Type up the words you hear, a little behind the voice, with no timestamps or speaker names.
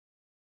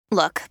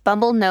Look,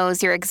 Bumble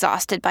knows you're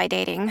exhausted by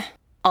dating.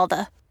 All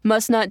the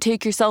must not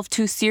take yourself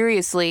too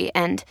seriously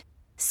and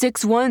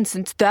 6'1"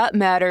 since that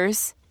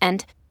matters.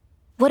 And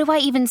what do I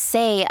even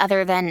say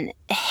other than,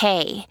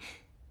 hey?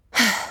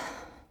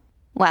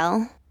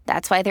 Well,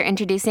 that's why they're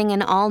introducing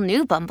an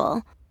all-new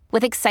Bumble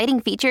with exciting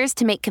features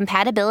to make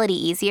compatibility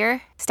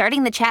easier,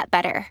 starting the chat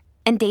better,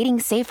 and dating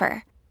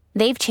safer.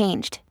 They've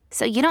changed,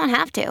 so you don't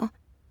have to.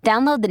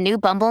 Download the new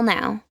Bumble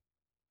now.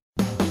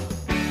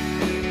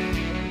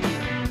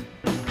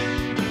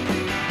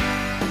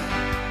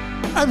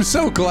 I'm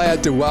so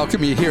glad to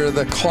welcome you here to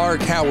the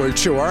Clark Howard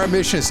Show. Our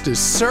mission is to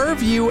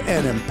serve you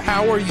and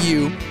empower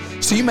you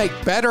so you make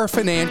better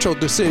financial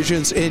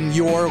decisions in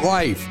your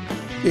life.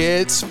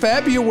 It's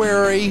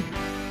February.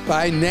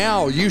 By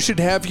now, you should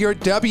have your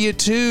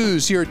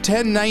W-2s, your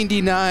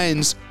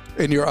 1099s,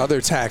 and your other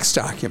tax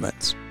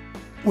documents.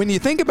 When you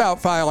think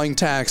about filing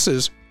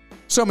taxes,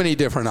 so many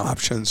different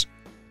options.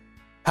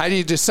 How do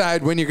you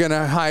decide when you're going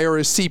to hire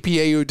a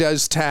CPA who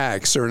does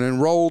tax or an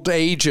enrolled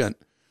agent?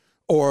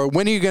 Or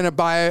when are you going to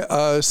buy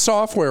a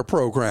software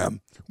program?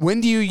 When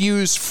do you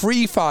use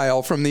Free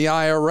File from the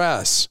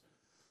IRS?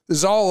 This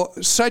is all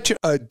such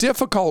a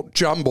difficult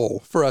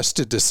jumble for us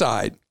to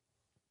decide.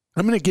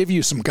 I'm going to give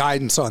you some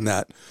guidance on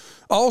that.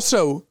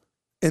 Also,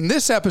 in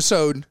this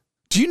episode,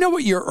 do you know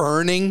what you're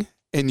earning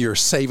in your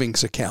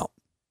savings account?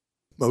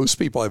 Most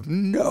people have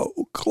no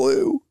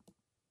clue.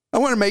 I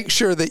want to make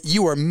sure that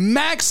you are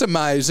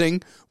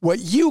maximizing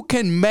what you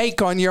can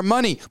make on your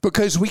money,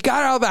 because we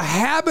got out of the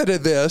habit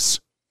of this.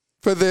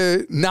 For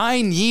the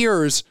 9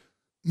 years,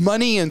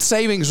 money and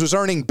savings was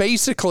earning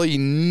basically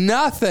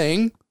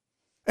nothing,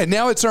 and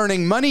now it's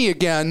earning money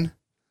again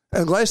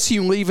unless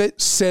you leave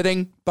it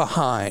sitting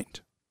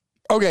behind.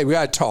 Okay, we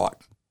got to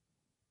talk.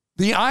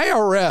 The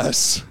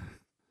IRS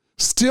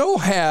still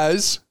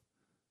has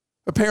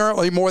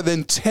apparently more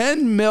than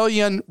 10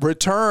 million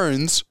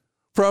returns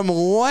from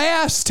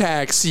last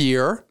tax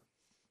year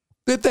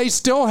that they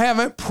still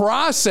haven't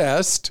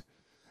processed,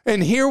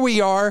 and here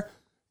we are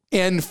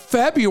in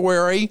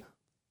February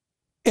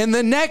in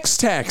the next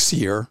tax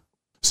year.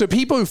 So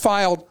people who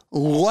filed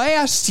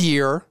last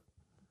year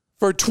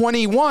for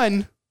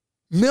 21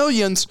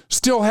 millions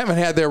still haven't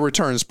had their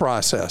returns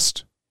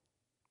processed.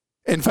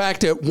 In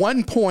fact, at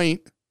one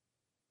point,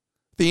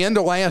 the end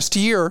of last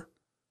year,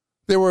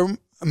 there were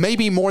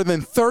maybe more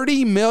than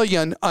 30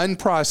 million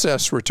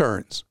unprocessed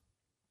returns.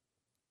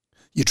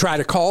 You try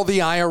to call the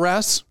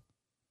IRS,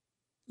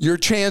 your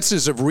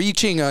chances of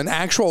reaching an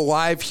actual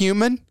live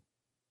human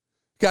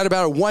got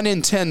about a 1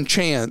 in 10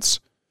 chance,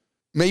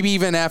 maybe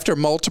even after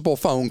multiple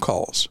phone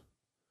calls.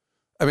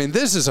 I mean,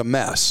 this is a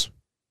mess.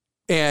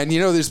 And,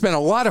 there's been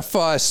a lot of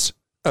fuss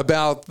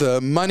about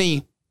the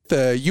money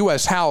the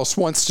U.S. House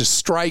wants to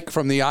strike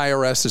from the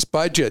IRS's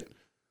budget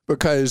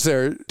because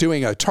they're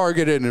doing a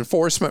targeted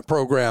enforcement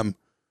program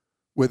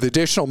with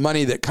additional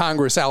money that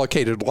Congress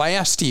allocated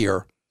last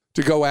year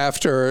to go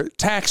after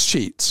tax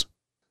cheats.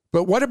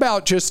 But what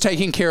about just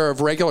taking care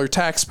of regular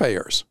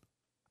taxpayers?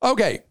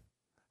 Okay,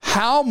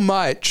 how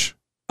much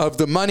of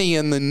the money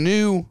in the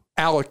new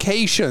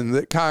allocation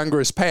that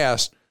Congress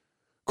passed,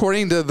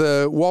 according to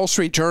the Wall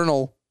Street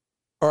Journal,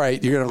 all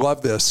right, you're going to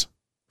love this,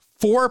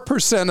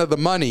 4% of the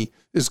money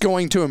is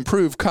going to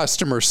improve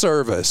customer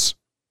service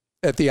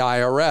at the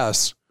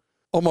IRS.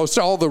 Almost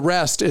all the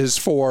rest is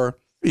for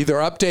either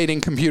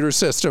updating computer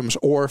systems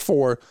or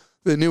for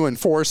the new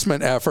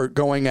enforcement effort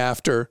going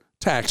after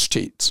tax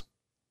cheats.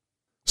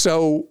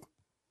 So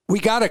we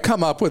got to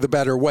come up with a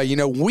better way.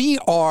 We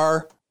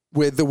are,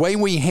 with the way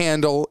we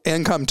handle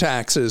income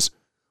taxes,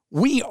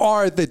 we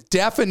are the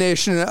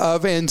definition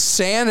of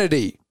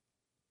insanity,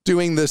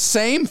 doing the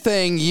same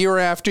thing year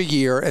after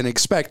year and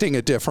expecting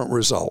a different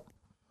result.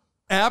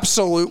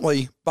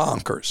 Absolutely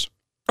bonkers.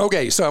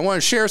 Okay, so I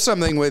want to share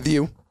something with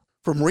you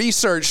from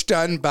research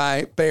done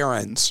by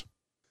Barron's.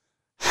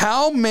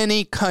 How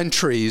many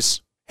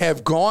countries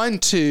have gone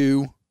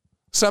to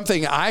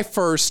something I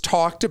first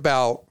talked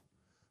about,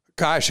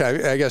 I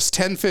guess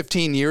 10,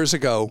 15 years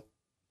ago,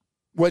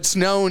 what's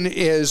known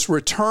as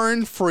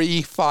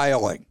return-free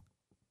filing.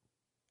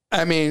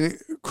 I mean,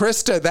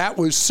 Krista, that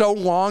was so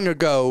long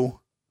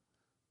ago,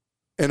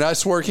 and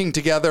us working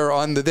together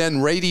on the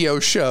then radio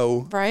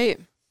show. Right.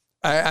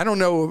 I don't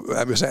know,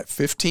 I was at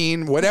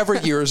 15, whatever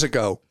years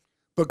ago,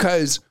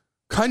 because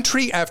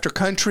country after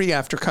country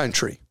after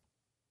country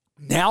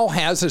now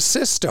has a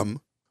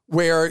system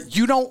where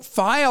you don't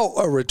file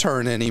a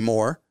return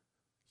anymore.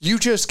 You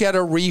just get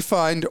a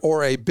refund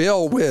or a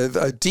bill with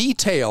a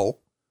detail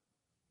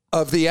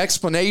of the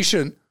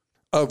explanation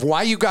of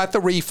why you got the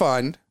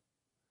refund,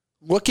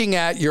 looking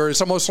at it's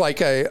almost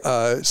like a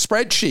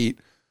spreadsheet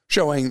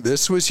showing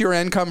this was your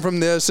income from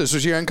this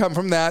was your income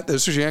from that,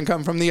 this was your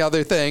income from the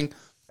other thing,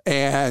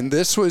 and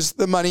this was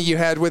the money you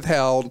had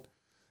withheld.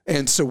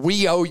 And so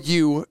we owe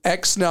you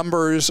X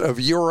numbers of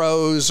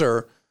euros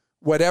or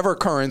whatever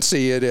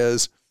currency it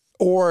is,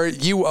 or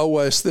you owe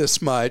us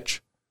this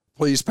much.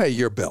 Please pay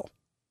your bill.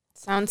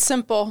 Sounds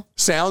simple.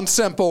 Sounds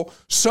simple.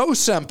 So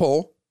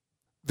simple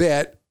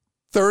that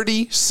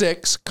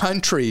 36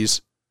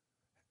 countries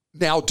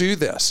now do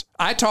this.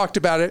 I talked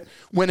about it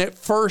when it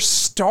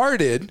first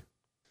started.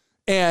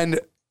 And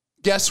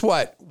guess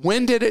what?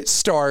 When did it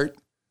start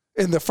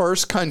in the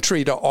first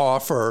country to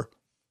offer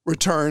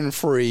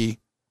return-free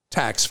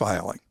tax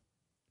filing?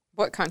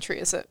 What country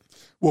is it?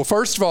 Well,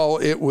 first of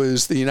all, it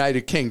was the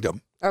United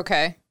Kingdom.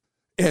 Okay.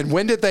 And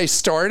when did they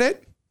start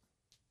it?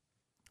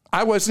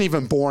 I wasn't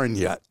even born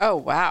yet. Oh,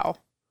 wow.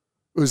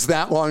 It was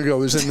that long ago.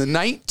 It was in the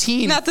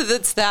 19... Not that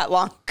it's that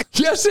long.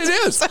 Yes, it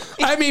is.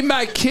 I mean,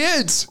 my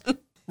kids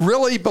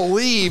really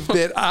believe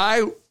that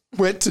I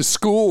went to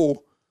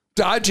school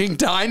dodging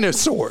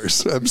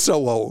dinosaurs. I'm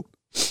so old.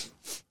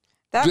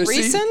 That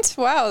recent?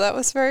 Wow, that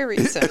was very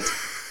recent.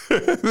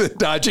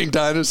 Dodging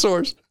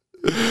dinosaurs.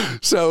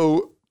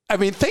 So, I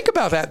mean, think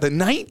about that. The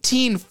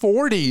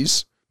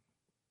 1940s,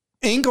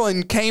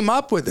 England came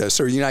up with this,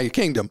 or United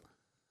Kingdom.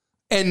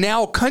 And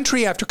now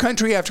country after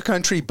country after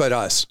country but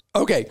us.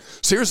 Okay,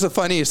 so here's the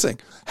funniest thing.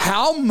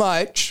 How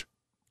much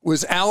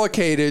was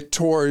allocated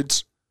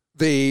towards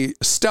the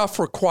stuff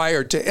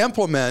required to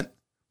implement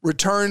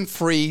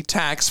return-free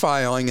tax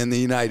filing in the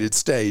United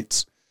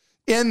States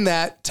in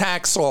that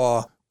tax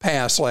law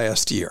passed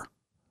last year?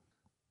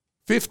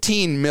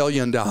 $15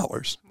 million.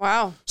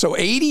 Wow. So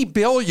 $80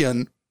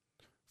 billion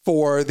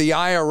for the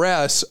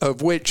IRS,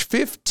 of which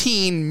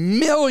 $15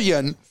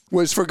 million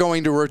was for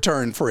going to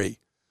return-free.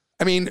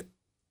 I mean,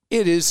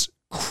 it is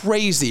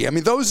crazy. I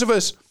mean, those of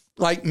us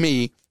like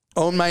me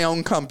own my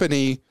own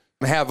company,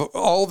 have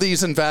all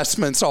these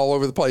investments all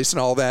over the place and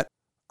all that.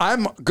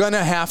 I'm going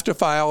to have to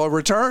file a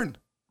return.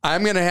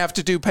 I'm going to have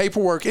to do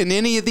paperwork. In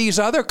any of these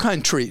other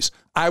countries,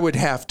 I would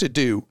have to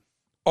do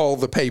all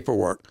the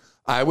paperwork.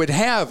 I would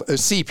have a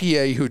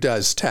CPA who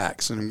does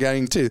tax. And I'm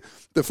getting to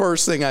the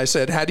first thing I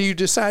said, how do you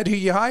decide who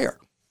you hire?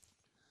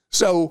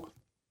 So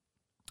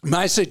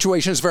my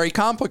situation is very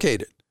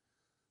complicated.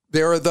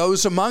 There are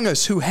those among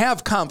us who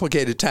have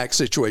complicated tax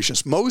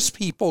situations. Most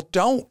people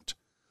don't.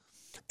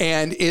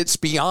 And it's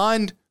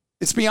beyond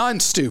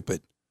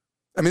stupid.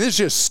 I mean, this is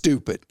just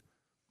stupid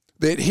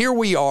that here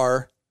we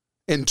are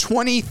in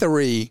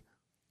 23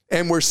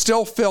 and we're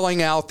still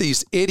filling out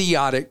these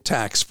idiotic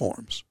tax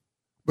forms,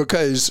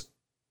 because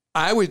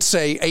I would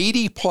say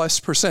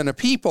 80+% of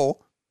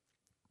people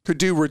could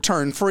do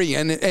return free.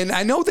 And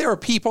I know there are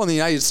people in the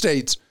United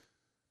States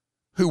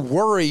who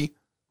worry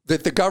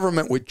that the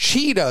government would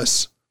cheat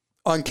us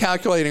on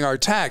calculating our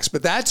tax,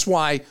 but that's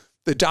why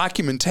the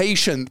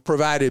documentation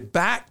provided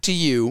back to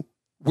you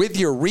with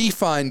your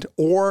refund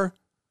or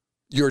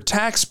your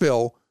tax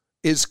bill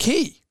is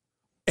key.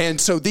 And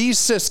so these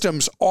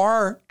systems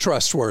are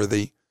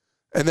trustworthy,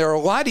 and they're a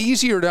lot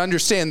easier to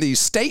understand these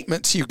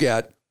statements you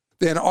get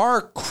than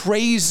our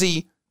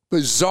crazy,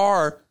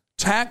 bizarre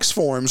tax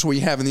forms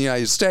we have in the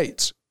United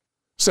States.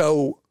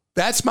 So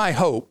that's my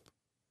hope,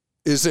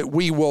 is that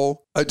we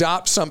will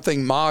adopt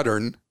something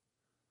modern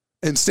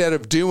instead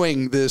of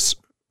doing this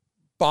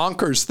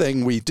bonkers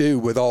thing we do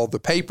with all the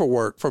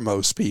paperwork for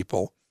most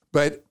people,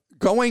 but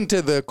going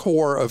to the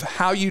core of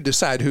how you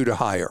decide who to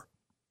hire.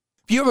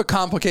 If you have a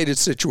complicated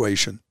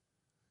situation,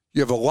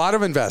 you have a lot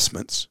of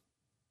investments,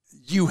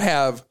 you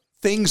have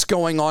things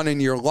going on in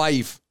your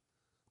life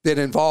that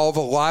involve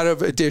a lot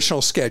of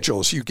additional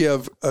schedules, you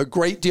give a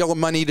great deal of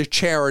money to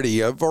charity,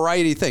 a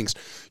variety of things,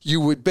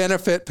 you would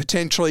benefit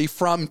potentially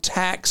from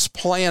tax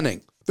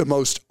planning. The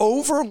most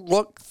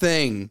overlooked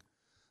thing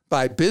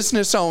by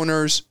business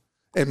owners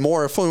and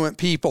more affluent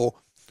people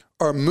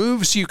are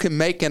moves you can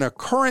make in a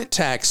current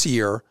tax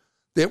year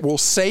that will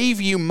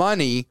save you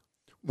money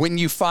when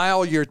you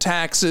file your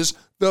taxes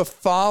the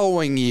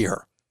following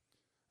year.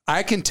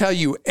 I can tell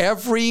you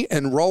every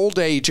enrolled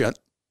agent,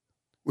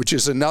 which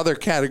is another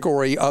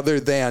category other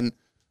than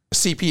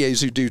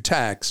CPAs who do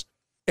tax,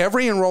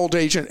 every enrolled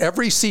agent,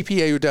 every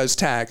CPA who does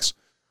tax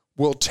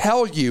will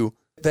tell you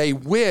they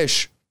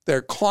wish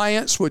their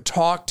clients would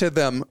talk to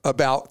them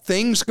about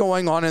things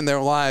going on in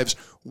their lives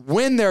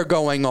when they're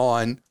going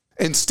on,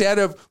 instead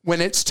of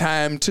when it's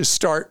time to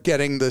start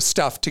getting the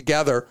stuff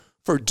together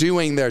for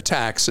doing their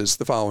taxes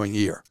the following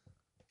year.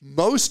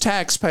 Most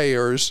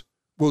taxpayers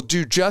will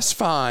do just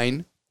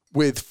fine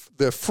with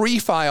the free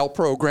file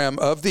program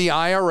of the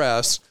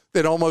IRS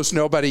that almost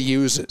nobody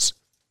uses,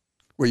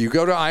 where you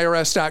go to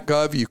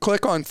irs.gov, you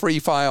click on free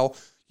file,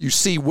 you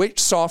see which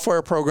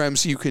software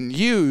programs you can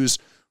use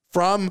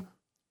from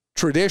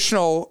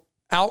traditional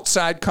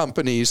outside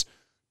companies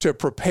to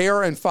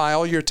prepare and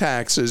file your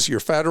taxes. Your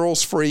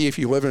federal's free if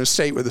you live in a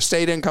state with a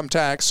state income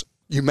tax.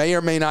 You may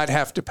or may not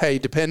have to pay,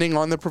 depending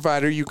on the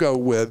provider you go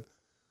with,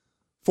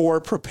 for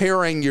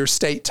preparing your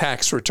state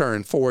tax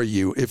return for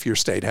you if your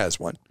state has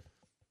one.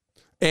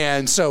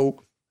 And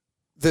so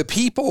the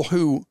people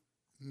who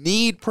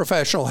need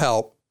professional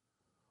help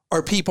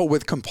are people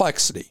with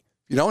complexity.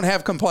 If you don't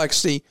have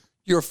complexity,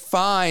 you're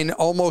fine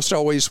almost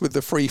always with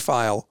the free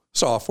file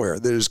software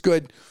that is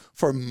good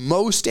for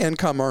most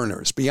income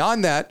earners.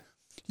 Beyond that,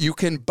 you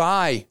can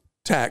buy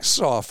tax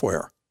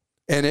software,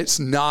 and it's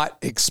not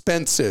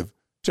expensive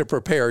to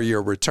prepare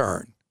your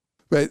return.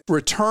 But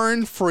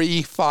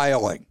return-free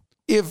filing,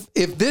 if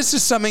this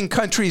is something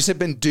countries have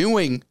been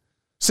doing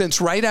since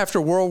right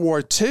after World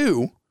War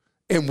II,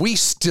 and we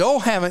still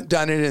haven't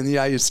done it in the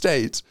United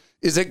States.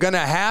 Is it going to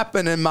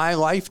happen in my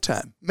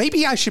lifetime?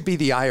 Maybe I should be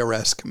the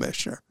IRS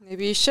commissioner.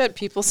 Maybe you should.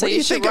 People say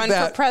you should run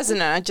for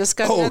president. I just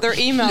got another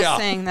email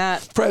saying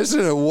that.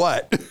 President of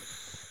what?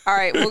 All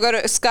right, we'll go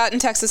to Scott in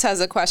Texas has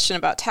a question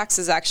about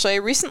taxes, actually. I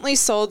recently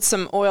sold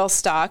some oil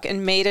stock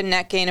and made a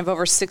net gain of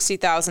over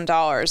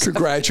 $60,000.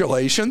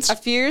 Congratulations. A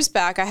few years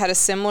back, I had a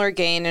similar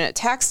gain, and at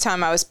tax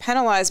time, I was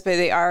penalized by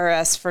the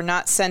IRS for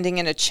not sending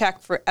in a check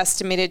for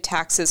estimated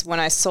taxes when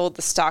I sold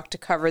the stock to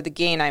cover the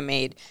gain I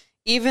made,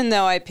 even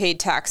though I paid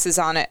taxes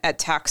on it at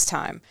tax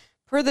time.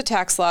 Per the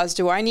tax laws,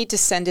 do I need to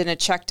send in a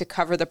check to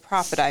cover the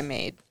profit I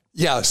made?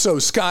 Yeah, so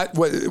Scott,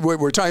 what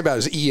we're talking about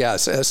is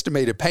ES,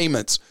 estimated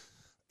payments.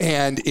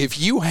 And if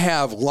you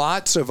have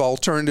lots of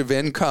alternative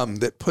income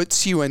that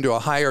puts you into a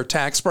higher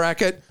tax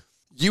bracket,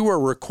 you are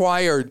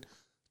required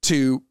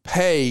to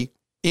pay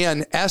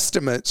in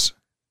estimates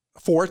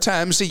 4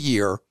 times a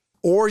year,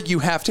 or you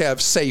have to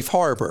have safe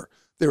harbor.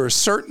 There are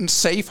certain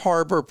safe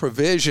harbor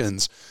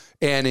provisions,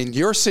 and in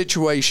your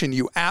situation,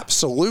 you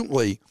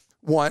absolutely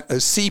want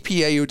a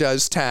CPA who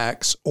does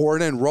tax or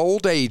an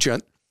enrolled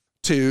agent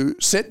to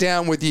sit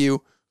down with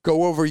you,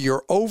 go over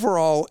your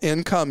overall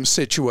income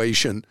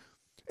situation,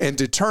 and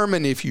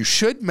determine if you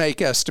should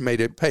make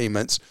estimated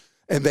payments,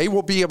 and they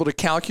will be able to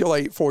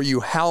calculate for you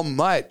how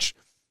much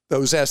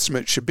those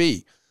estimates should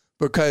be,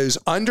 because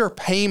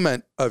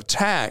underpayment of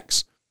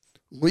tax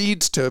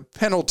leads to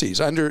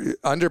penalties,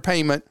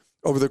 underpayment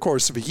over the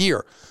course of a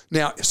year.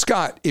 Now,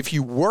 Scott, if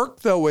you work,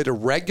 though, at a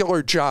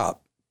regular job,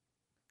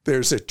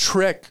 there's a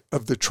trick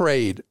of the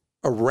trade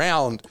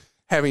around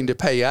having to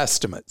pay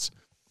estimates.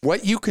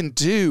 What you can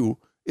do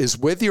is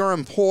with your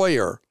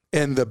employer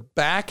in the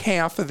back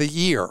half of the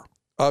year,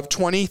 of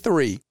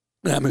 23,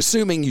 and I'm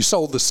assuming you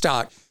sold the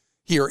stock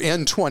here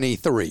in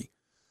 23,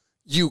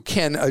 you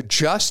can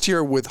adjust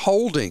your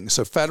withholdings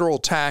of federal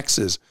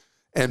taxes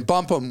and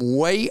bump them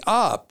way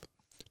up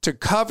to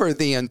cover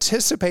the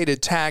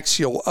anticipated tax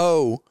you'll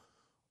owe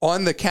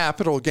on the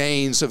capital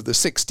gains of the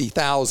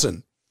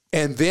 $60,000.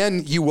 And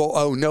then you will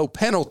owe no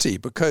penalty,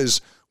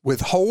 because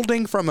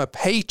withholding from a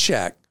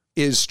paycheck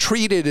is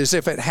treated as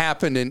if it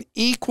happened in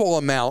equal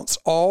amounts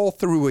all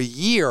through a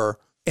year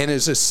and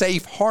is a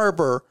safe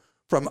harbor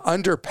from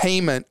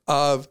underpayment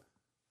of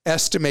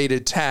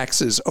estimated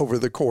taxes over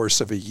the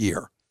course of a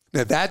year.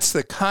 Now, that's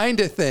the kind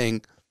of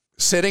thing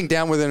sitting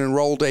down with an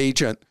enrolled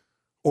agent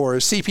or a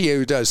CPA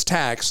who does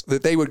tax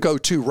that they would go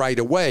to right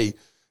away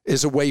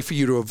is a way for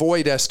you to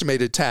avoid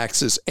estimated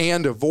taxes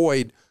and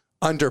avoid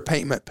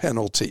underpayment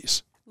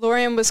penalties.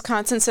 Lori in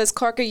Wisconsin says,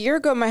 Clark, a year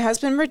ago, my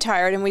husband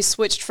retired and we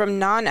switched from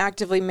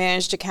non-actively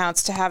managed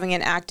accounts to having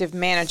an active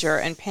manager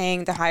and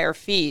paying the higher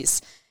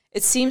fees.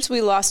 It seems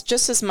we lost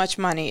just as much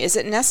money. Is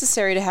it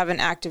necessary to have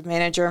an active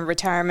manager in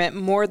retirement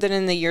more than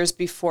in the years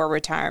before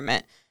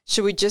retirement?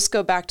 Should we just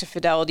go back to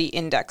Fidelity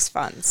index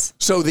funds?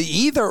 So the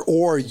either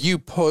or you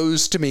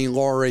posed to me,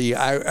 Lori,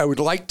 I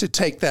would like to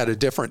take that a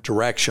different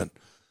direction.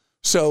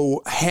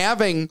 So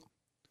having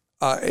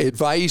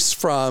advice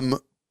from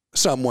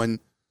someone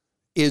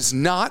is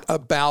not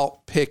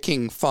about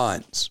picking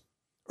funds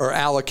or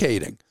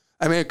allocating.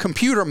 I mean, a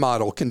computer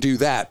model can do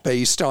that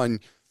based on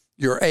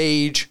your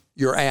age,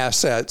 your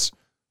assets,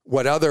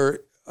 what other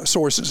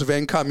sources of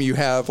income you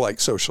have, like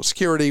Social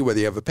Security, whether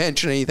you have a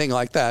pension, anything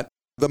like that.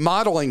 The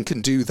modeling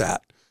can do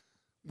that.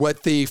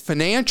 What the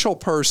financial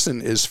person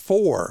is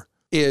for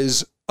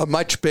is a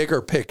much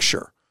bigger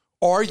picture.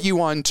 Are you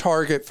on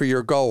target for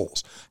your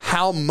goals?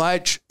 How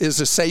much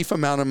is a safe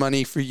amount of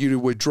money for you to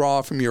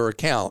withdraw from your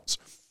accounts?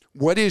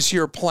 What is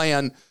your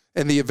plan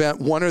in the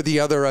event one or the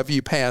other of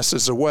you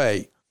passes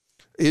away?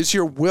 Is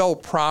your will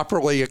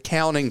properly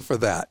accounting for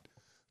that?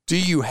 Do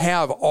you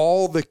have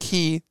all the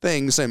key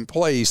things in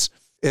place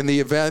in the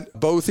event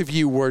both of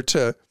you were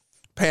to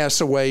pass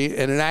away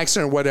in an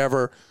accident or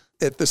whatever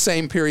at the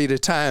same period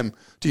of time?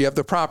 Do you have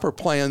the proper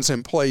plans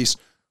in place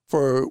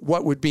for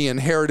what would be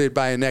inherited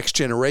by a next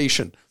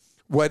generation?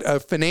 What a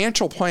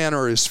financial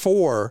planner is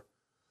for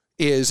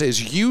is,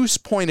 as you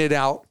pointed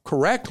out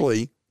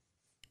correctly,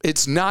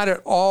 it's not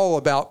at all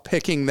about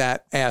picking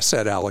that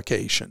asset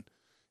allocation.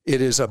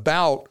 It is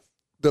about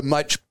the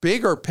much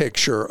bigger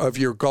picture of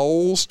your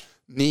goals,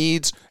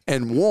 needs,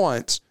 and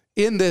wants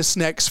in this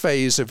next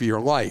phase of your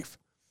life.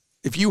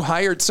 If you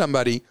hired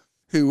somebody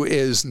who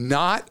is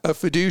not a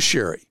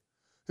fiduciary,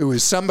 who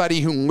is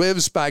somebody who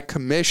lives by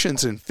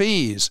commissions and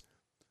fees,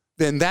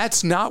 then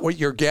that's not what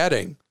you're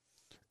getting.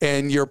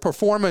 And your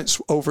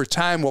performance over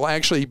time will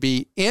actually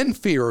be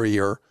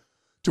inferior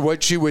to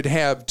what you would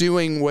have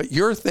doing what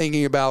you're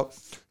thinking about,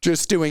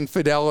 just doing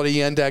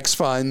Fidelity index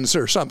funds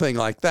or something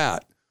like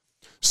that.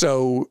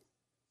 So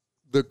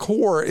the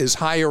core is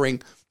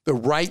hiring the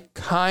right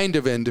kind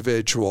of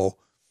individual.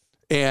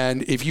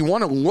 And if you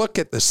want to look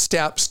at the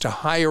steps to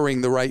hiring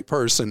the right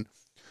person,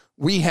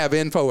 we have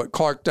info at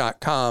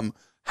clark.com,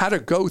 how to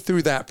go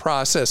through that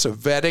process of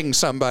vetting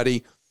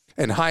somebody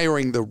and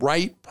hiring the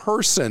right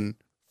person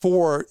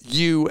for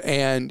you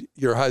and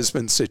your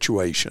husband's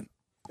situation.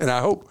 And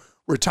I hope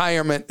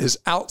retirement is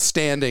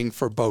outstanding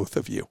for both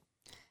of you.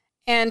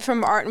 And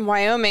from Art in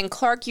Wyoming,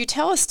 Clark, you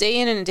tell us day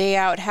in and day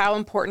out how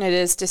important it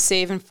is to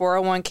save in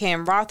 401k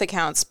and Roth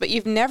accounts, but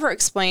you've never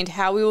explained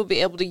how we will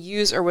be able to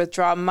use or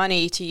withdraw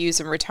money to use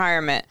in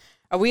retirement.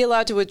 Are we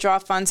allowed to withdraw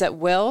funds at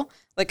will,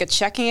 like a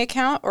checking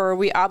account, or are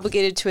we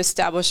obligated to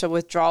establish a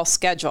withdrawal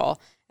schedule?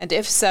 And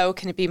if so,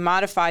 can it be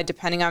modified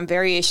depending on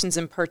variations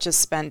in purchase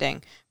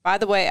spending? By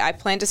the way, I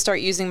plan to start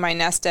using my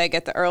nest egg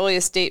at the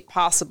earliest date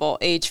possible,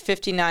 age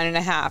 59 and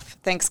a half.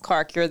 Thanks,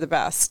 Clark. You're the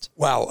best.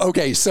 Wow.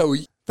 Okay. So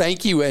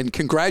thank you and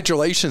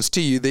congratulations to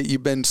you that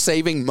you've been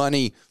saving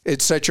money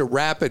at such a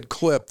rapid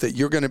clip that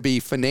you're going to be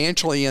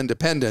financially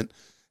independent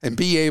and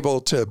be able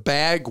to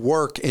bag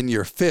work in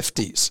your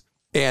 50s.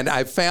 And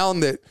I've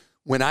found that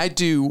when I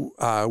do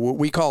what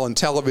we call in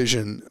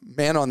television,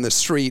 man on the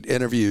street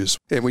interviews,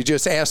 and we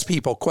just ask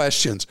people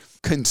questions,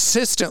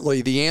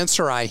 consistently the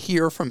answer I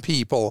hear from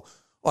people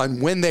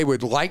on when they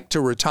would like to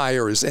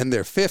retire is in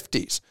their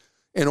 50s.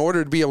 In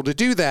order to be able to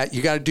do that,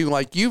 you got to do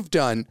like you've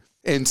done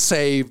and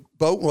save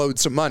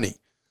boatloads of money.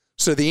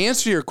 So the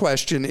answer to your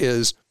question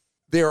is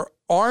there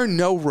are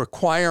no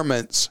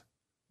requirements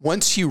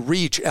once you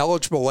reach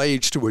eligible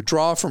age to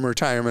withdraw from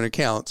retirement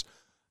accounts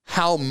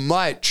how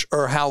much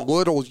or how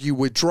little you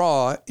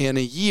withdraw in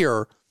a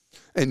year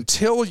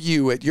until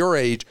you, at your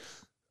age,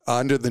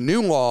 under the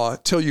new law,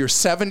 till you're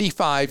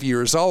 75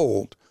 years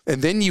old.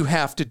 And then you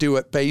have to do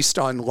it based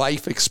on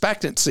life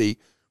expectancy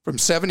from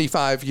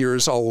 75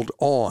 years old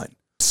on.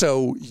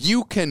 So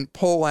you can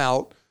pull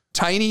out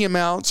tiny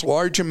amounts,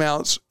 large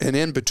amounts, and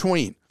in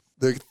between.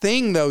 The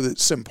thing, though,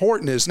 that's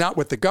important is not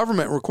what the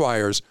government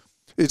requires.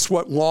 It's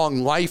what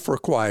long life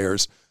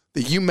requires,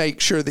 that you make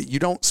sure that you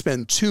don't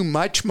spend too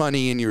much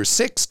money in your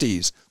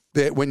 60s,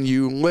 that when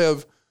you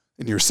live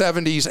in your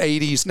 70s,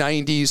 80s,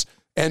 90s,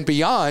 and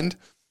beyond,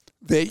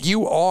 that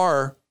you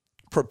are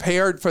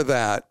prepared for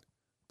that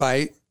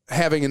by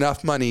having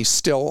enough money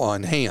still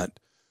on hand.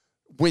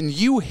 When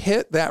you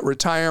hit that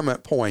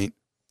retirement point,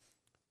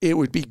 it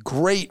would be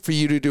great for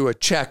you to do a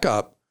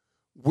checkup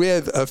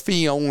with a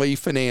fee-only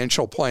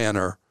financial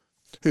planner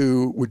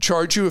who would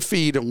charge you a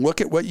fee to look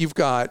at what you've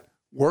got,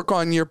 work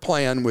on your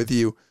plan with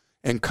you,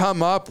 and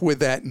come up with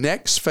that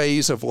next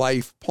phase of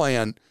life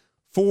plan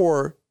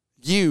for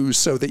you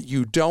so that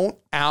you don't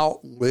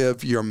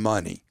outlive your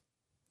money.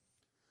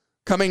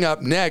 Coming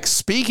up next,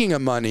 speaking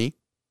of money,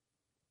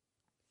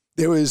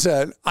 there was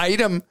an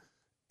item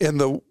in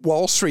the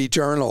Wall Street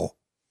Journal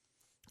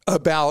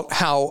about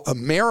how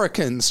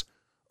Americans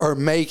are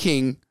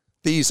making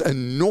these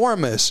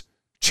enormous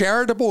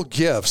charitable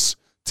gifts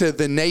to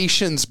the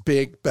nation's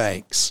big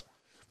banks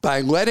by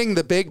letting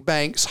the big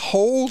banks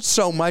hold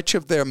so much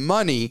of their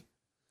money,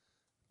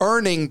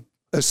 earning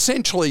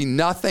essentially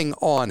nothing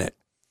on it.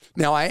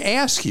 Now, I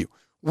ask you,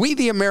 we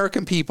the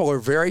American people are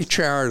very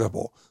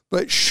charitable,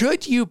 but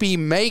should you be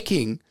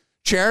making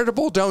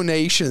charitable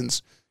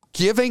donations,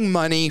 giving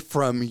money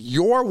from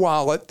your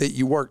wallet that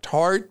you worked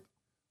hard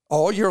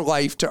all your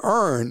life to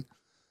earn,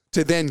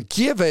 to then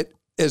give it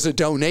as a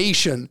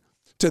donation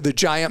to the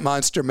giant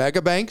monster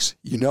mega banks?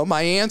 You know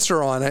my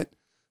answer on it.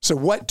 So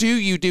what do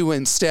you do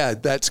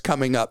instead? That's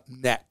coming up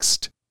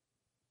next.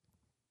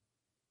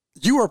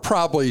 You are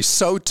probably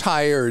so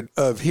tired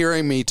of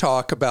hearing me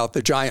talk about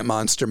the giant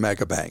monster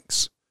mega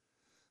banks,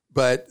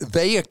 but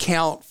they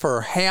account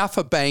for half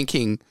of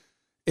banking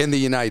in the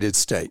United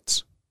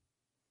States.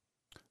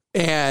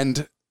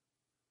 And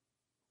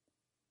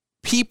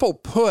people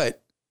put,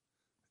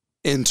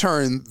 in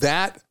turn,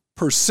 that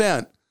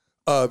percent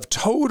of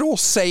total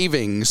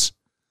savings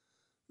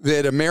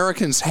that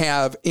Americans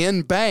have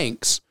in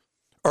banks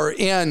are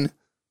in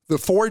the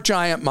four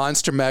giant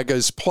monster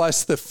megas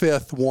plus the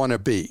fifth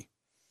wannabe,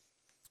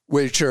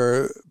 which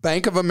are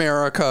Bank of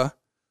America,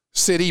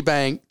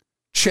 Citibank,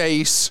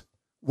 Chase,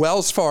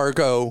 Wells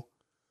Fargo,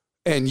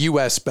 and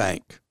U.S.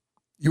 Bank.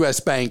 U.S.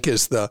 Bank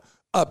is the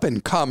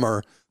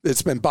up-and-comer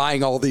that's been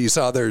buying all these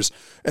others,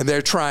 and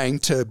they're trying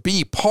to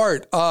be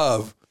part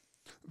of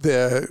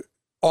the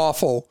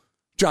awful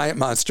giant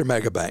monster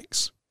mega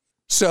banks.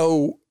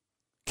 So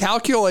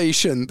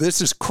calculation,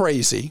 this is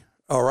crazy,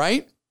 all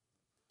right?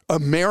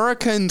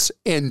 Americans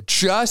in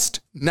just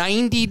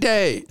 90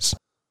 days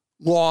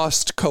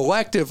lost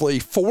collectively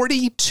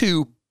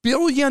 $42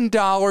 billion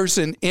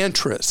in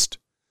interest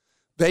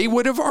they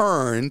would have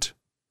earned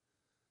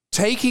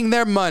taking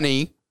their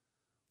money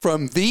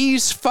from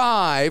these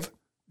five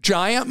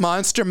giant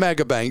monster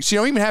mega banks. You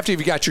don't even have to, if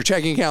you got your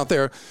checking account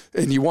there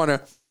and you want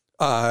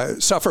to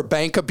suffer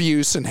bank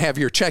abuse and have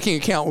your checking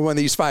account with one of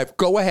these five,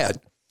 go ahead.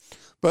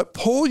 But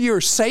pull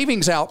your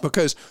savings out,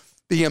 because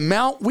the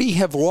amount we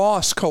have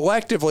lost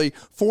collectively,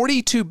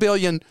 $42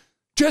 billion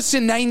just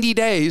in 90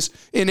 days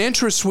in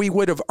interest we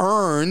would have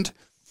earned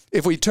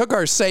if we took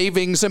our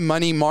savings and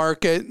money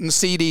market and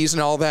CDs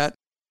and all that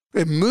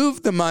and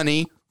moved the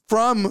money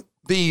from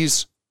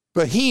these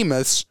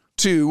behemoths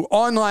to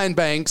online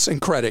banks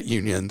and credit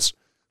unions,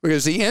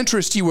 because the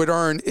interest you would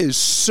earn is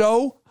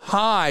so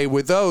high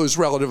with those,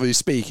 relatively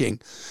speaking,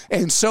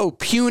 and so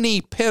puny,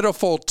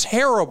 pitiful,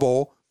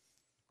 terrible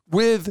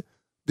with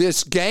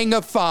this gang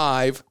of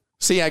five.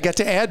 See, I get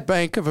to add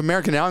Bank of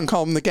America now and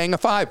call them the Gang of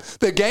Five.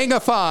 The Gang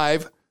of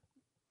Five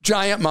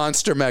giant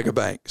monster mega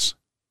banks.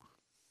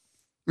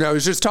 I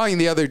was just talking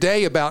the other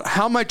day about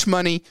how much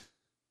money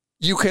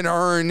you can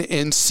earn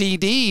in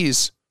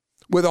CDs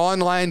with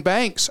online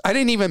banks. I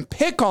didn't even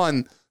pick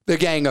on the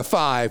Gang of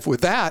Five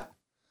with that.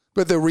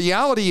 But the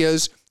reality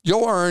is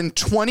you'll earn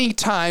 20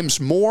 times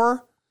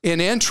more in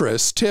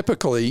interest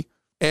typically,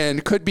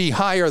 and could be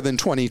higher than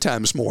 20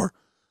 times more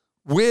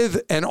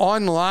with an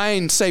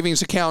online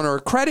savings account or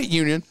a credit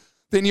union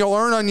than you'll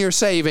earn on your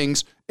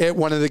savings at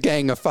one of the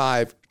Gang of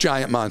Five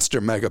giant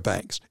monster mega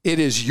banks. It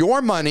is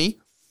your money.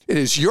 It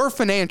is your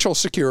financial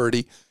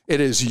security.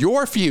 It is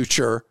your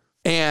future.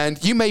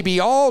 And you may be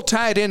all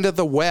tied into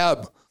the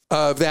web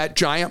of that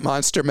giant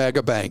monster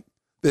mega bank,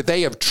 that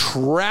they have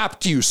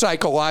trapped you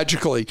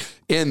psychologically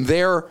in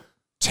their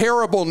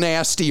terrible,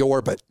 nasty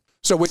orbit.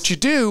 So what you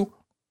do,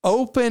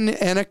 open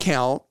an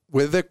account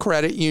with a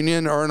credit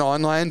union or an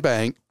online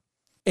bank.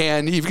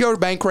 And if you go to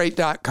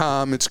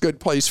bankrate.com, it's a good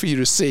place for you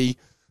to see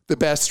the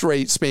best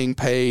rates being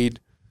paid,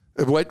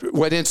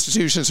 what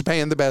institutions are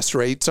paying the best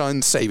rates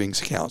on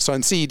savings accounts,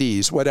 on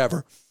CDs,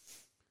 whatever.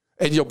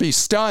 And you'll be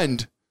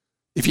stunned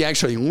if you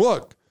actually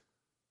look,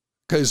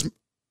 because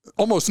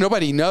almost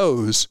nobody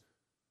knows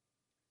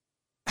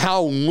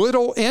how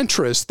little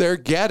interest they're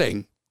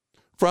getting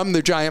from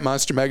the giant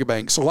monster mega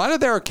banks. A lot of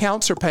their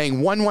accounts are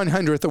paying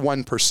 1/100th of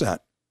 1%,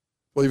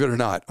 believe it or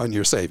not, on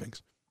your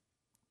savings.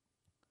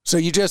 So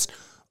you just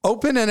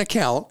open an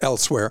account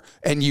elsewhere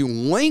and you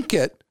link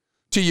it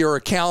to your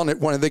account at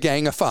one of the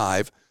Gang of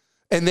Five,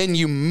 and then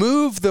you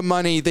move the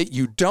money that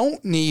you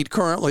don't need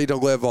currently to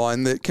live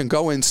on that can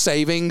go in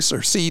savings or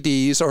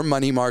CDs or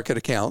money market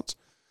accounts,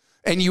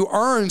 and you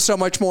earn so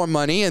much more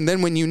money, and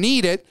then when you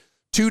need it,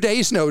 2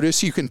 days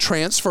notice, you can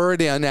transfer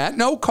it in at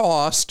no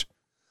cost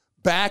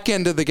back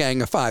into the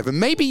Gang of Five. And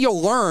maybe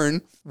you'll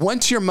learn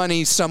once your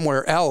money's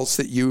somewhere else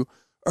that you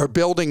are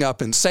building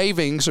up in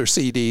savings or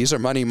CDs or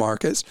money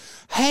markets,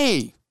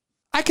 hey,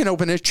 I can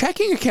open a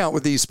checking account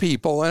with these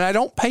people and I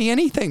don't pay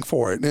anything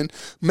for it. And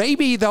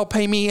maybe they'll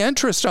pay me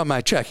interest on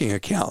my checking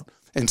account.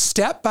 And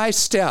step by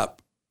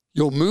step,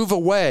 you'll move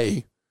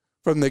away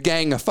from the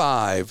Gang of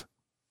Five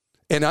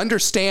and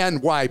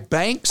understand why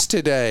banks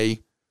today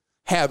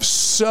have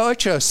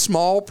such a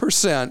small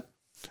percent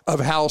of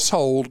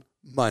household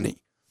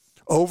money.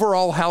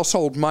 Overall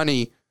household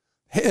money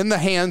in the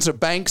hands of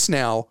banks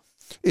now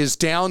is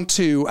down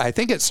to, I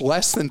think it's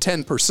less than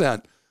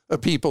 10%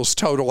 of people's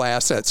total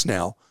assets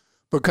now,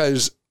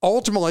 because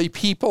ultimately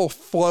people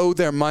flow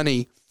their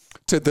money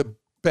to the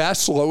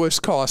best,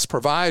 lowest cost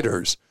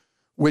providers,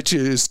 which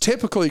is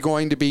typically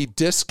going to be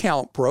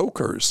discount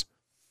brokers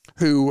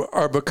who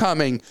are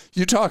becoming,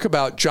 you talk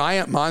about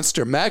giant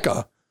monster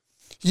mega,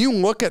 you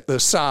look at the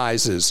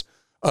sizes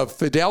of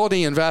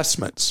Fidelity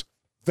Investments,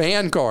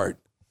 Vanguard,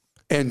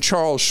 and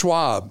Charles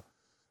Schwab,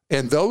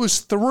 and those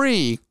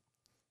three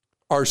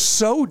are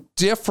so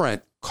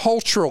different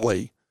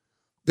culturally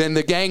than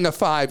the Gang of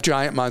Five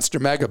giant monster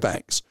mega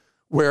banks,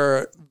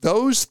 where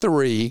those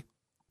three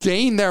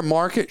gain their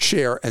market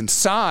share and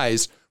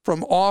size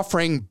from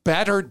offering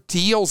better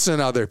deals than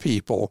other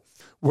people,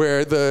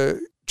 where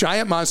the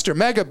giant monster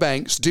mega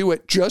banks do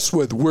it just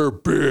with, we're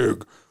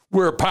big,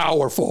 we're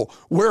powerful,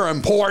 we're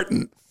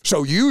important,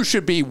 so you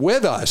should be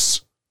with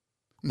us.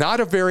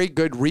 Not a very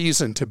good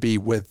reason to be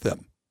with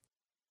them.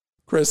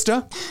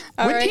 Krista,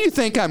 when do you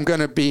think I'm going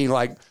to be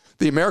like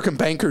the American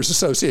Bankers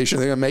Association?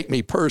 They're going to make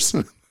me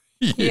person.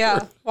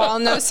 Yeah, well, I'll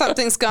know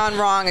something's gone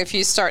wrong if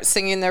you start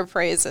singing their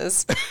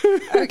praises.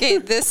 Okay,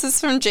 this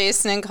is from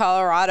Jason in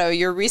Colorado.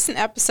 Your recent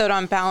episode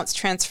on balance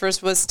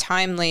transfers was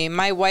timely.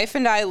 My wife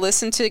and I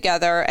listened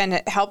together, and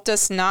it helped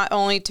us not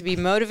only to be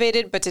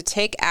motivated, but to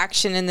take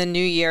action in the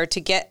new year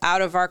to get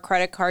out of our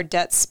credit card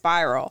debt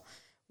spiral.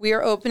 We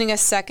are opening a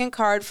second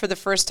card for the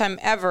first time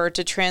ever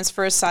to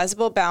transfer a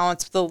sizable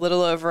balance with a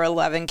little over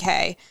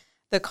 $11K.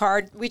 The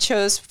card we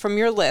chose from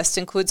your list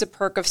includes a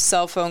perk of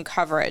cell phone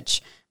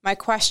coverage. My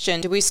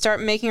question, do we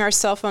start making our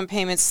cell phone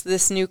payments to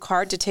this new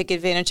card to take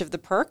advantage of the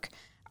perk?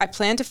 I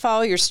plan to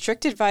follow your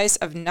strict advice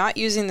of not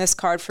using this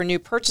card for new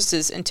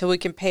purchases until we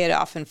can pay it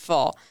off in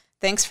full.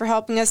 Thanks for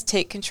helping us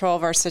take control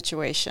of our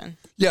situation.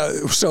 Yeah,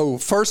 so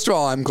first of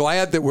all, I'm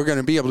glad that we're going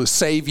to be able to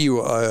save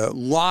you a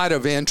lot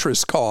of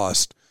interest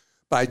cost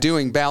by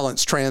doing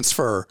balance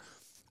transfer.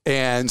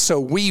 And so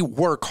we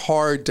work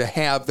hard to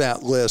have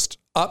that list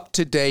up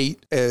to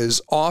date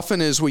as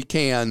often as we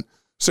can,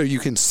 so you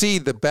can see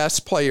the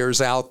best players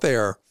out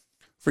there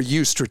for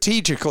you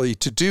strategically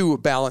to do a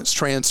balance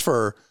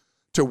transfer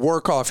to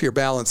work off your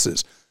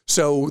balances.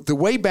 So the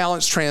way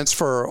balance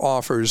transfer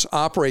offers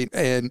operate,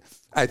 and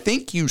I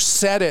think you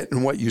said it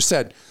in what you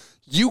said,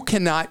 you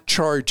cannot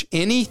charge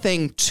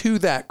anything to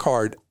that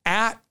card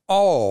at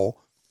all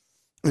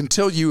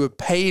until you have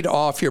paid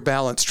off your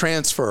balance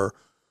transfer,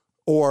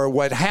 or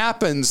what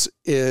happens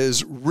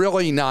is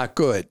really not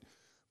good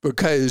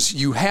because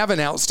you have an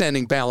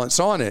outstanding balance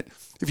on it.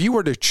 If you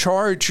were to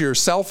charge your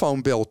cell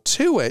phone bill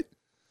to it,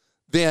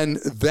 then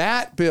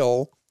that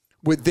bill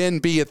would then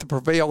be at the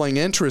prevailing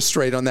interest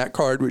rate on that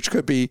card, which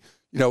could be,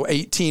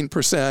 18%,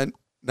 19%,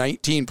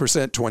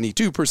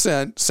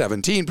 22%,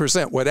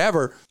 17%,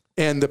 whatever.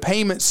 And the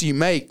payments you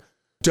make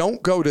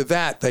don't go to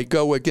that. They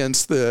go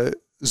against the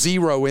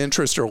zero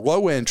interest or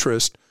low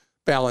interest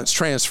balance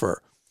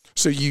transfer.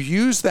 So you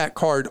use that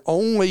card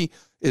only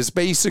as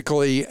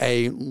basically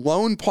a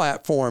loan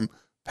platform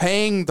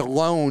paying the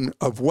loan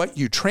of what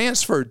you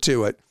transferred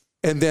to it.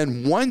 And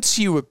then once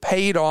you have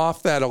paid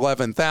off that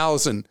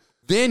 $11,000,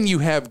 then you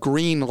have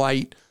green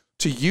light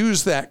to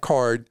use that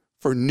card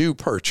for new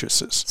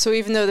purchases. So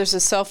even though there's a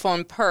cell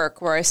phone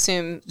perk where I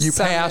assume you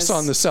pass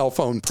on the cell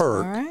phone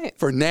perk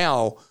for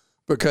now,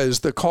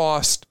 because the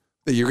cost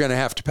that you're going to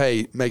have to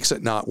pay makes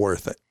it not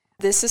worth it.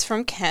 This is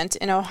from Kent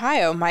in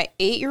Ohio. My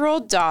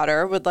 8-year-old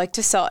daughter would like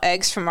to sell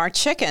eggs from our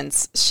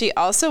chickens. She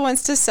also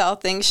wants to sell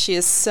things she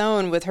has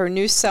sewn with her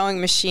new sewing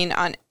machine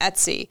on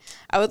Etsy.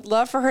 I would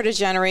love for her to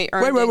generate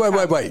earned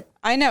income. Wait.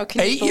 I know.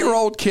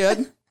 8-year-old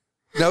kid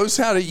knows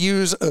how to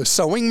use a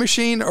sewing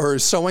machine or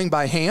sewing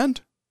by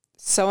hand?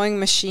 Sewing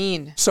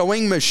machine.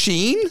 Sewing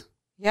machine?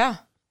 Yeah.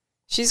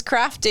 She's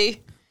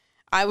crafty.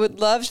 I would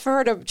love for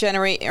her to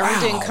generate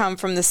earned income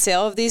from the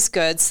sale of these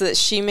goods so that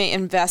she may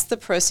invest the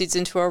proceeds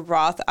into a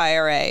Roth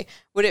IRA.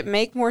 Would it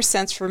make more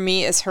sense for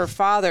me as her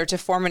father to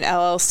form an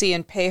LLC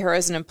and pay her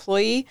as an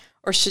employee,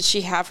 or should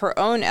she have her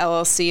own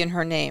LLC in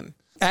her name?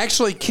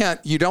 Actually,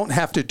 Kent, you don't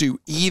have to do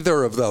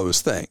either of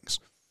those things.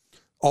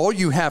 All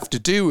you have to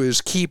do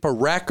is keep a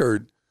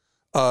record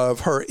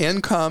of her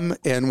income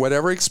and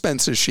whatever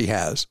expenses she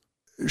has.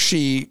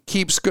 She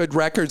keeps good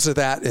records of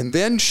that, and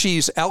then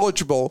she's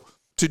eligible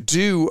to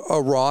do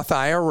a Roth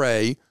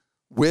IRA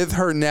with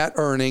her net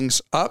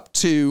earnings up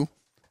to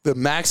the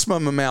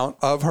maximum amount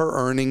of her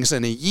earnings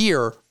in a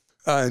year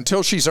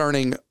until she's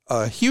earning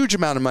a huge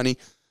amount of money.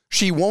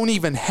 She won't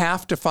even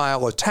have to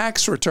file a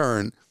tax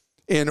return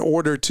in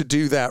order to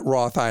do that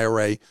Roth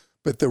IRA,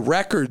 but the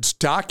records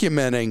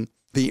documenting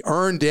the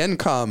earned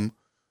income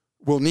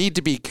will need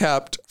to be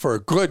kept for a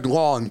good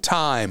long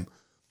time,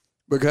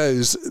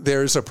 because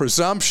there's a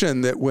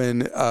presumption that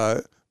when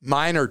a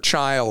minor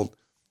child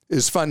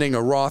is funding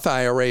a Roth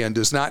IRA and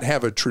does not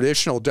have a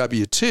traditional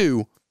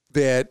W-2,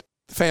 that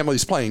the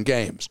family's playing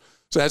games.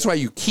 So that's why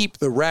you keep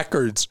the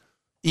records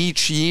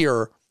each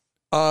year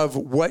of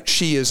what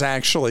she has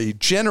actually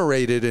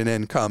generated in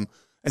income,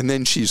 and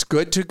then she's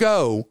good to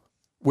go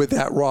with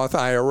that Roth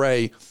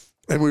IRA.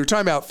 And we were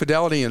talking about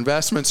Fidelity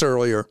Investments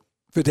earlier.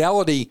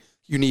 Fidelity,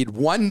 you need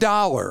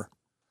 $1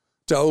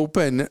 to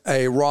open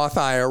a Roth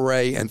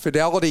IRA, and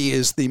Fidelity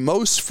is the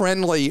most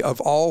friendly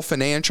of all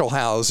financial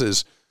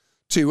houses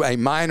to a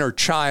minor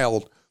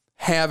child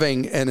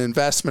having an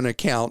investment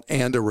account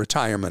and a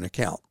retirement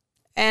account.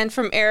 And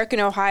from Eric in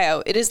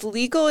Ohio, it is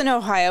legal in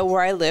Ohio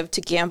where I live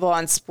to gamble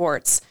on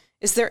sports.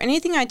 Is there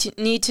anything I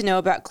need to know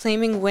about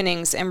claiming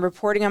winnings and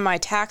reporting on my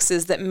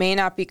taxes that may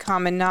not be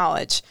common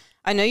knowledge?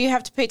 I know you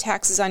have to pay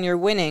taxes on your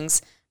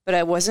winnings, but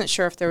I wasn't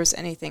sure if there was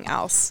anything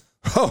else.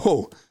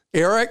 Oh,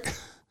 Eric,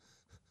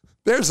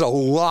 there's a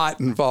lot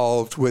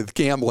involved with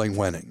gambling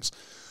winnings.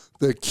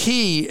 The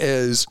key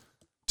is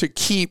to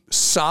keep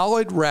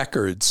solid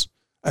records.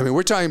 I mean,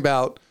 we're talking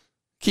about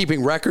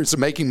keeping records of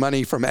making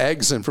money from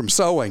eggs and from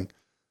sewing.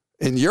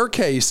 In your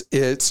case,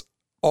 it's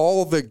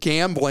all the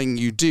gambling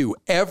you do,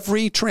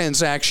 every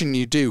transaction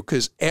you do,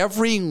 because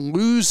every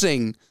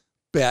losing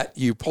bet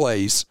you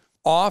place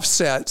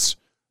offsets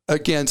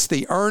against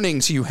the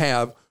earnings you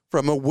have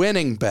from a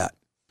winning bet.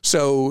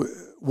 So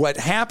what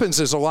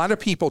happens is a lot of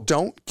people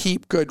don't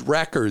keep good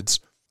records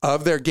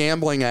of their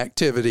gambling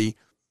activity.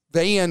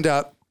 They end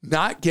up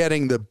not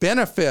getting the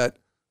benefit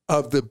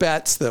of the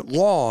bets that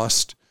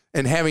lost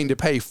and having to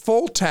pay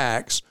full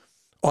tax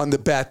on the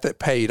bet that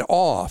paid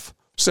off.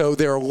 So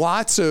there are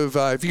lots of,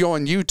 if you go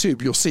on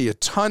YouTube, you'll see a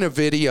ton of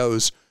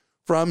videos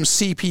from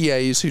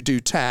CPAs who do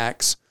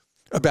tax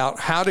about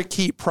how to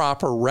keep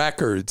proper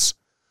records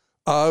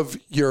of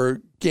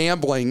your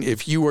gambling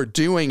if you are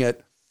doing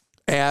it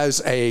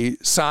as a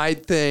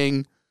side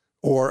thing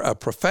or a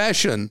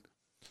profession.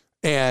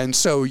 And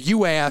so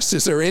you asked,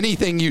 is there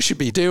anything you should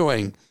be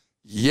doing?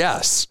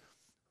 Yes.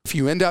 If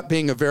you end up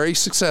being a very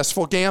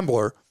successful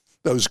gambler,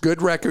 those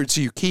good records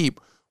you keep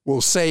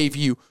will save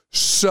you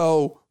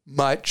so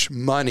much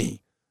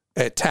money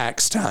at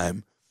tax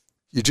time.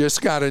 You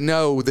just got to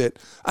know that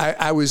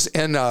I was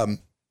in a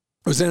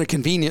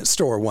convenience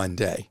store one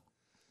day,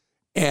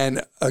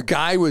 and a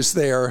guy was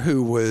there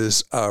who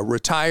was a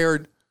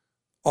retired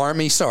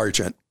Army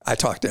sergeant. I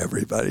talk to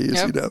everybody,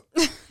 as you know.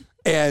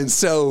 And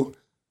so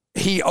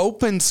he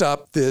opens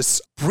up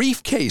this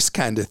briefcase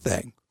kind of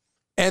thing,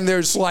 and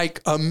there's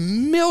like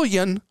 1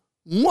 million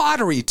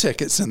lottery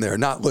tickets in there.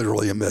 Not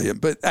literally 1 million,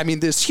 but I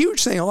mean, this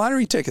huge thing of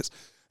lottery tickets.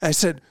 And I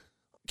said,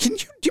 do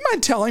you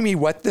mind telling me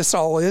what this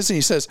all is? And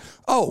he says,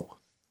 oh,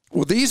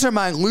 well, these are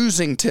my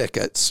losing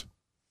tickets,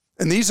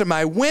 and these are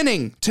my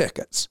winning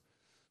tickets.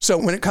 So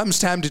when it comes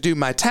time to do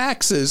my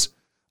taxes,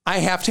 I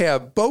have to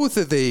have both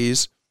of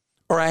these,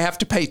 or I have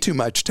to pay too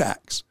much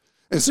tax.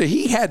 And so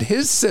he had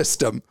his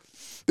system.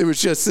 There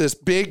was just this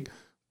big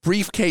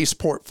briefcase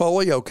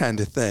portfolio kind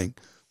of thing.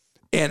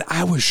 And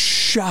I was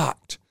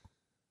shocked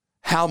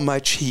how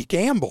much he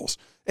gambles.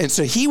 And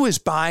so he was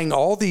buying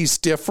all these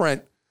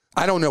different,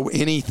 I don't know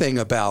anything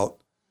about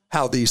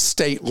how these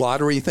state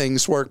lottery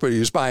things work, but he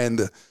was buying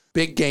the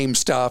big game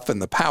stuff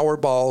and the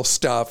Powerball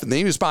stuff. And then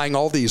he was buying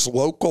all these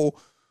local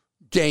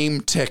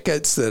game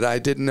tickets that I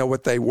didn't know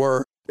what they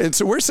were. And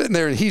so we're sitting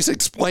there and he's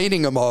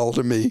explaining them all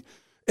to me.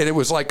 And it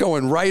was like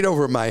going right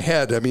over my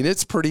head. I mean,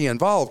 it's pretty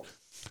involved.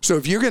 So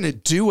if you're going to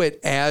do it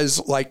as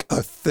like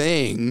a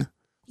thing,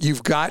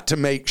 you've got to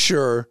make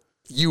sure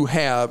you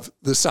have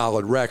the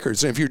solid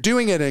records. And if you're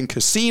doing it in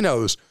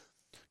casinos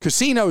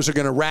are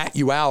going to rat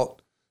you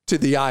out to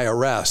the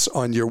IRS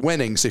on your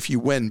winnings if you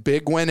win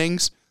big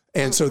winnings.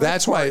 And so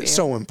that's why it's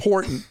so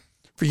important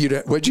for you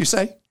to, what'd you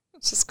say?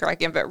 It's just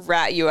cracking, but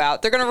rat you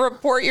out. They're going to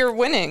report your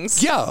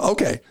winnings. Yeah,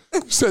 okay.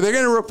 So they're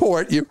going to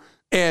report you.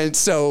 And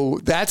so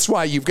that's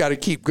why you've got to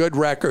keep good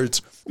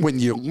records when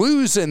you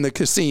lose in the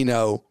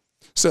casino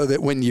so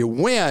that when you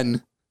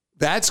win,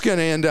 that's going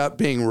to end up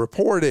being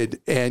reported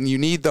and you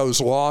need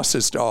those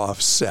losses to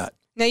offset.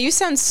 Now, you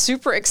sound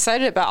super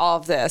excited about all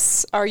of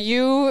this. Are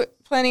you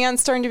planning on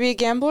starting to be a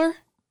gambler?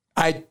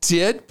 I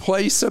did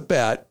place a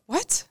bet.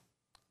 What?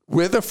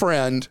 With a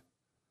friend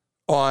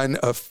on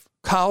a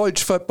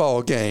college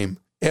football game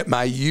at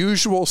my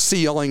usual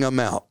ceiling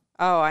amount.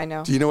 Oh, I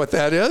know. Do you know what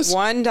that is?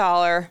 $1.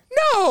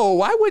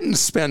 No, I wouldn't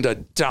spend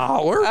 $1.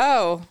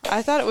 Oh,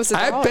 I thought it was $1.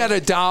 I bet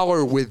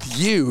 $1 with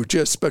you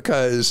just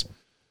because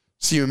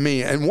it's you and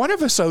me. And one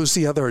of us owes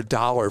the other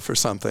 $1 for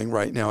something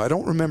right now. I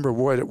don't remember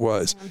what it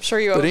was. I'm sure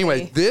you owe But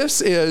anyway, me.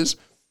 This is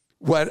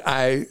what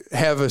I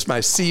have as my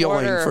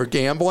ceiling for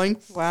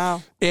gambling.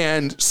 Wow.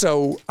 And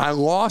so I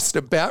lost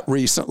a bet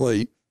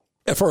recently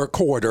for a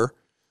quarter.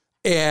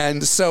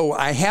 And so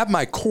I have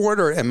my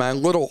quarter in my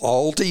little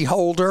Aldi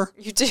holder.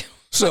 You do.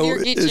 So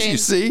as you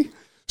see,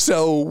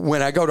 so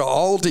when I go to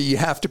Aldi, you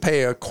have to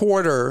pay a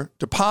quarter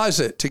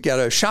deposit to get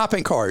a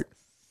shopping cart.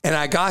 And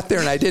I got there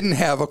and I didn't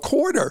have a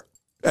quarter.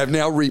 I've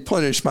now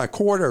replenished my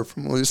quarter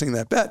from losing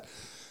that bet.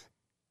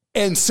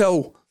 And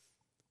so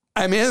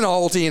I'm in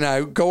Aldi and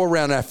I go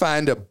around and I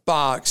find a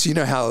box. You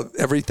know how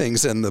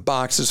everything's in the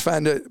boxes.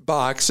 Find a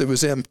box. It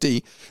was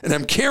empty. And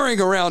I'm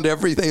carrying around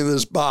everything in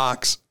this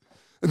box.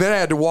 And then I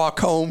had to walk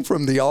home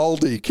from the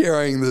Aldi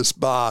carrying this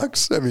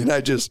box. I mean,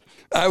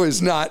 I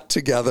was not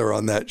together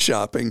on that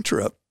shopping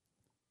trip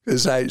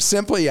because I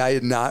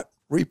had not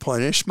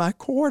replenished my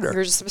quarter.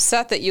 You're just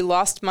upset that you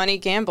lost money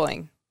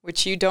gambling,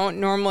 which you don't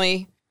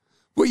normally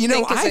Well, you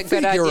know, think is I a good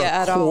figure idea a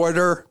at all.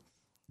 quarter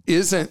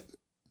isn't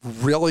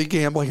really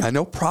gambling. I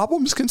know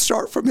problems can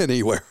start from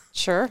anywhere,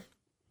 Sure.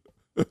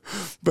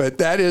 but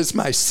that is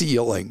my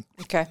ceiling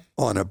Okay.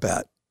 on a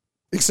bet,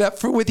 except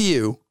for with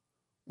you,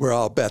 where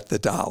I'll bet the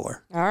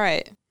 $1. All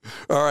right.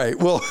 All right.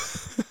 Well,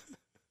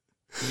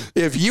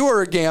 if you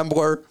are a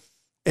gambler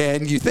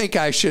and you think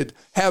I should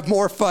have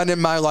more fun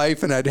in my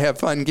life and I'd have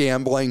fun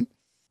gambling,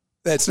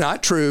 that's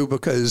not true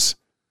because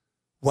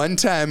one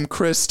time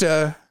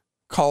Krista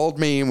called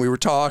me and we were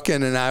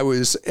talking and I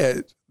was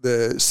at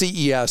the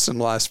CES in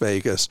Las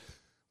Vegas,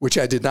 which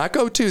I did not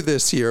go to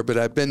this year, but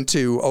I've been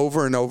to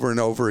over and over and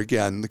over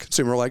again, the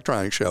Consumer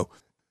Electronics Show.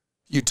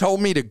 You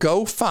told me to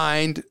go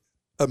find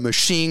a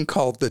machine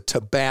called the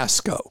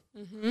Tabasco.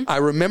 Mm-hmm. I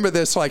remember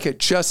this like it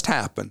just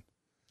happened.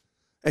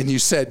 And you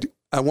said,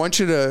 I want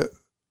you to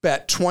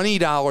bet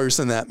 $20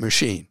 in that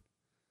machine.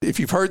 If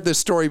you've heard this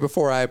story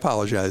before, I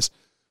apologize.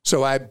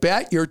 So I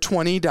bet your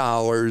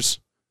 $20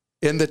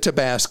 in the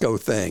Tabasco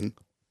thing.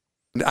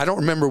 I don't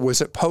remember,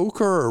 was it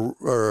poker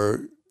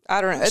or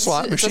I don't know. It's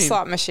slot a machine?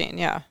 slot machine,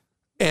 yeah.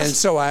 And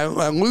so I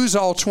lose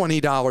all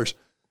 $20.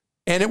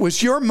 And it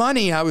was your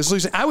money I was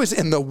losing. I was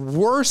in the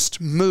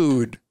worst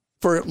mood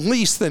for at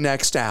least the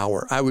next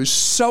hour. I was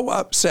so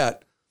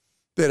upset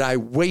that I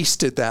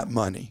wasted that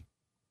money.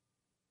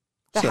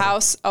 The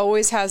house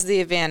always has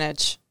the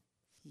advantage.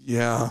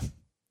 Yeah.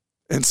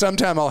 And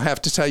sometime I'll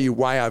have to tell you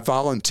why I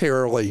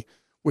voluntarily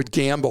would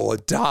gamble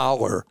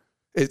 $1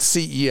 at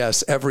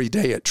CES every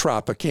day at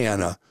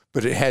Tropicana,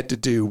 but it had to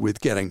do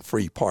with getting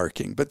free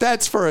parking. But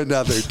that's for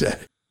another day.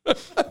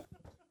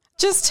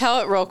 Just tell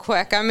it real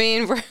quick. I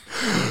mean,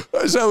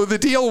 So the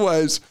deal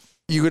was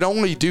you could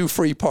only do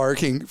free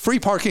parking. Free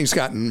parking's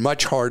gotten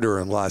much harder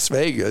in Las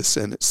Vegas,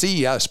 and at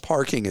CES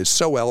parking is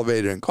so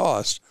elevated in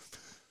cost.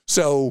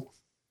 So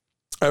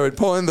I would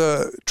pull in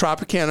the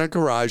Tropicana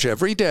garage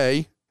every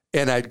day,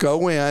 and I'd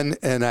go in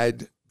and I'd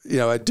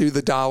do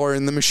the $1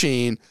 in the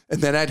machine,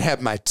 and then I'd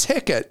have my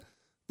ticket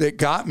that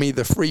got me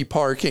the free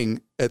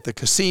parking at the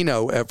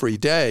casino every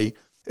day.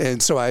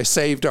 And so I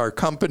saved our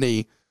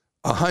company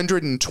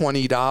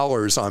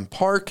 $120 on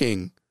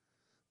parking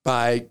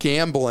by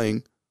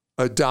gambling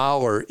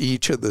 $1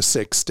 each of the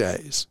 6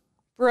 days.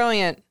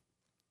 brilliant.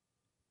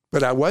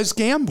 But I was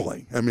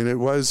gambling. I mean, it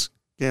was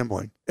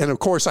gambling. And of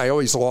course, I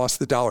always lost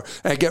the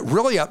 $1. And I get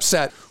really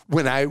upset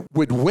when I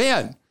would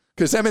win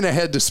because I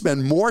had to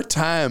spend more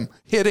time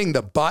hitting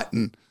the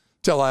button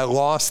till I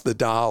lost the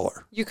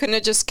 $1. You couldn't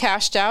have just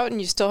cashed out and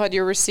you still had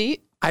your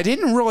receipt? I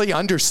didn't really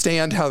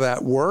understand how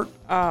that worked,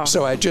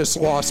 so I just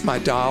lost my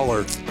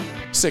dollar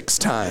 6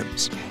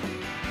 times.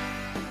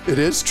 It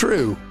is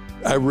true.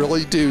 I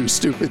really do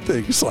stupid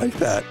things like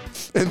that.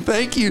 And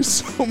thank you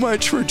so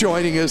much for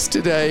joining us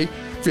today.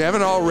 If you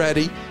haven't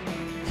already,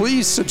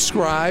 please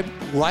subscribe,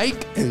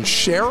 like, and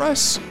share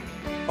us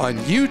on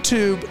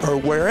YouTube or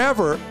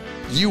wherever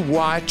you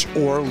watch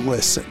or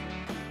listen.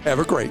 Have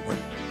a great one.